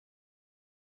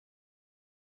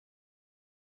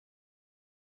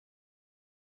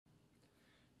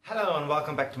Hello and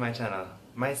welcome back to my channel.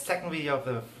 My second video of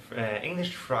the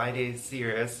English Friday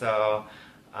series, so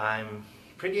I'm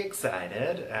pretty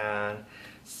excited, and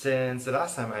since the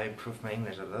last time I improved my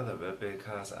English a little bit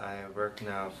because I work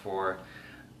now for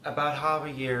about half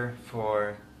a year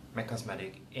for my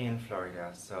cosmetic in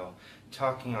Florida, so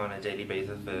talking on a daily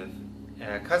basis with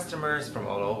customers from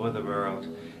all over the world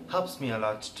helps me a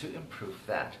lot to improve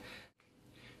that.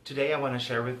 Today I want to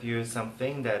share with you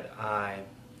something that I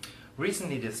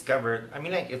recently discovered. I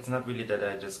mean, like, it's not really that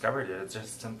I discovered it, it's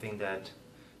just something that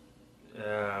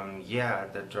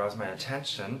that draws my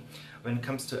attention when it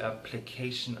comes to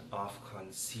application of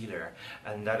concealer,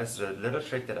 and that is the little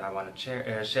trick that I want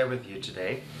to share with you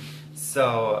today.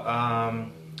 So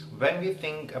when we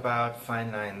think about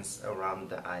fine lines around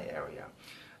the eye area,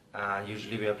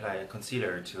 usually we apply a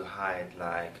concealer to hide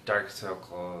like dark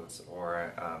circles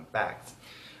or bags.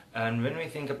 And when we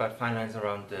think about fine lines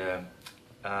around the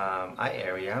eye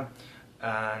area,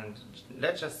 and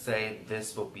let's just say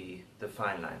this will be the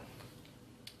fine line,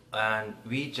 and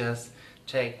we just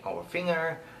take our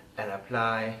finger and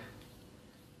apply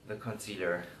the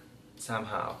concealer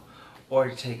somehow,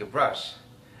 or take a brush,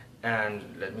 and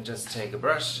let me just take a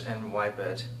brush and wipe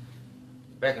it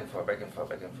back and forth, back and forth,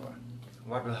 back and forth.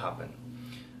 What will happen?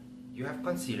 You have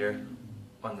concealer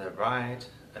on the right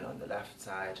and on the left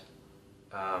side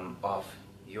of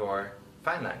your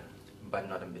fine line, but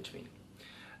not in between.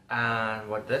 And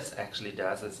what this actually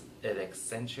does is it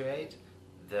accentuates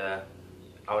the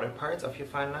outer parts of your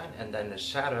fine line, and then the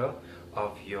shadow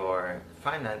of your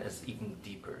fine line is even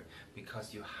deeper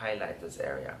because you highlight this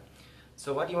area.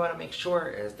 So what you want to make sure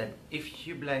is that if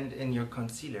you blend in your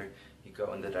concealer, you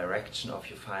go in the direction of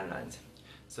your fine lines.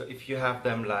 So if you have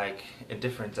them like in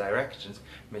different directions,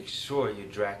 make sure you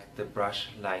drag the brush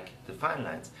like the fine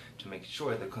lines to make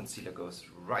sure the concealer goes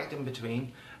right in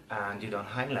between and you don't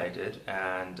highlight it.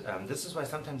 And this is why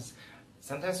sometimes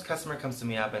customer comes to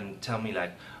me up and tell me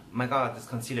like, my god, this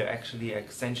concealer actually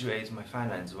accentuates my fine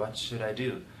lines, what should I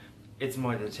do? It's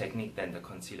more the technique than the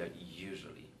concealer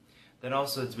usually. Then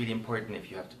also it's really important if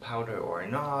you have to powder or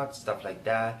not, stuff like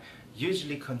that.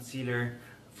 Usually concealer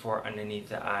for underneath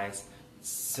the eyes,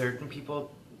 certain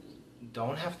people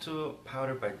don't have to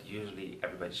powder, but usually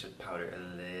everybody should powder a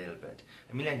little bit.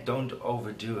 I mean, like, don't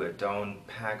overdo it, don't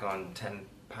pack on 10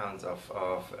 pounds of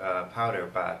powder,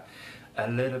 but a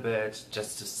little bit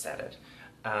just to set it.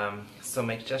 So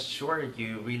make just sure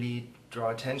you really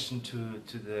draw attention to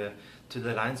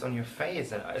the lines on your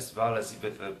face, and as well as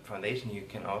with the foundation you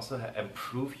can also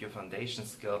improve your foundation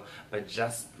skill by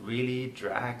just really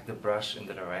drag the brush in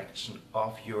the direction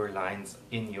of your lines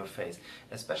in your face,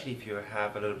 especially if you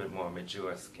have a little bit more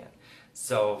mature skin.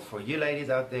 So for you ladies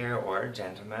out there or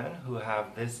gentlemen who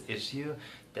have this issue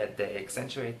that they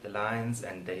accentuate the lines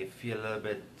and they feel a little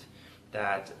bit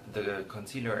that the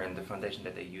concealer and the foundation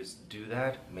that they use do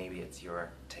that, maybe it's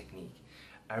your technique.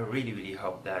 I really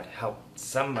hope that helped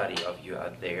somebody of you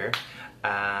out there,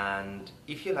 and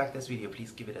if you like this video,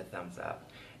 please give it a thumbs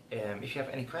up. If you have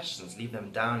any questions, leave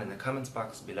them down in the comments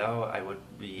box below. I would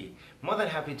be more than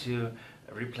happy to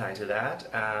reply to that,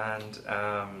 and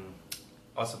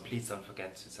also please don't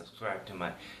forget to subscribe to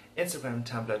my Instagram,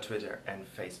 Tumblr, Twitter and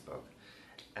Facebook.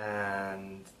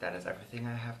 And that is everything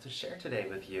I have to share today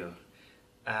with you.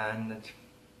 And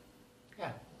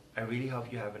yeah, I really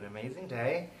hope you have an amazing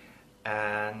day,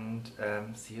 and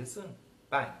see you soon.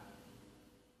 Bye.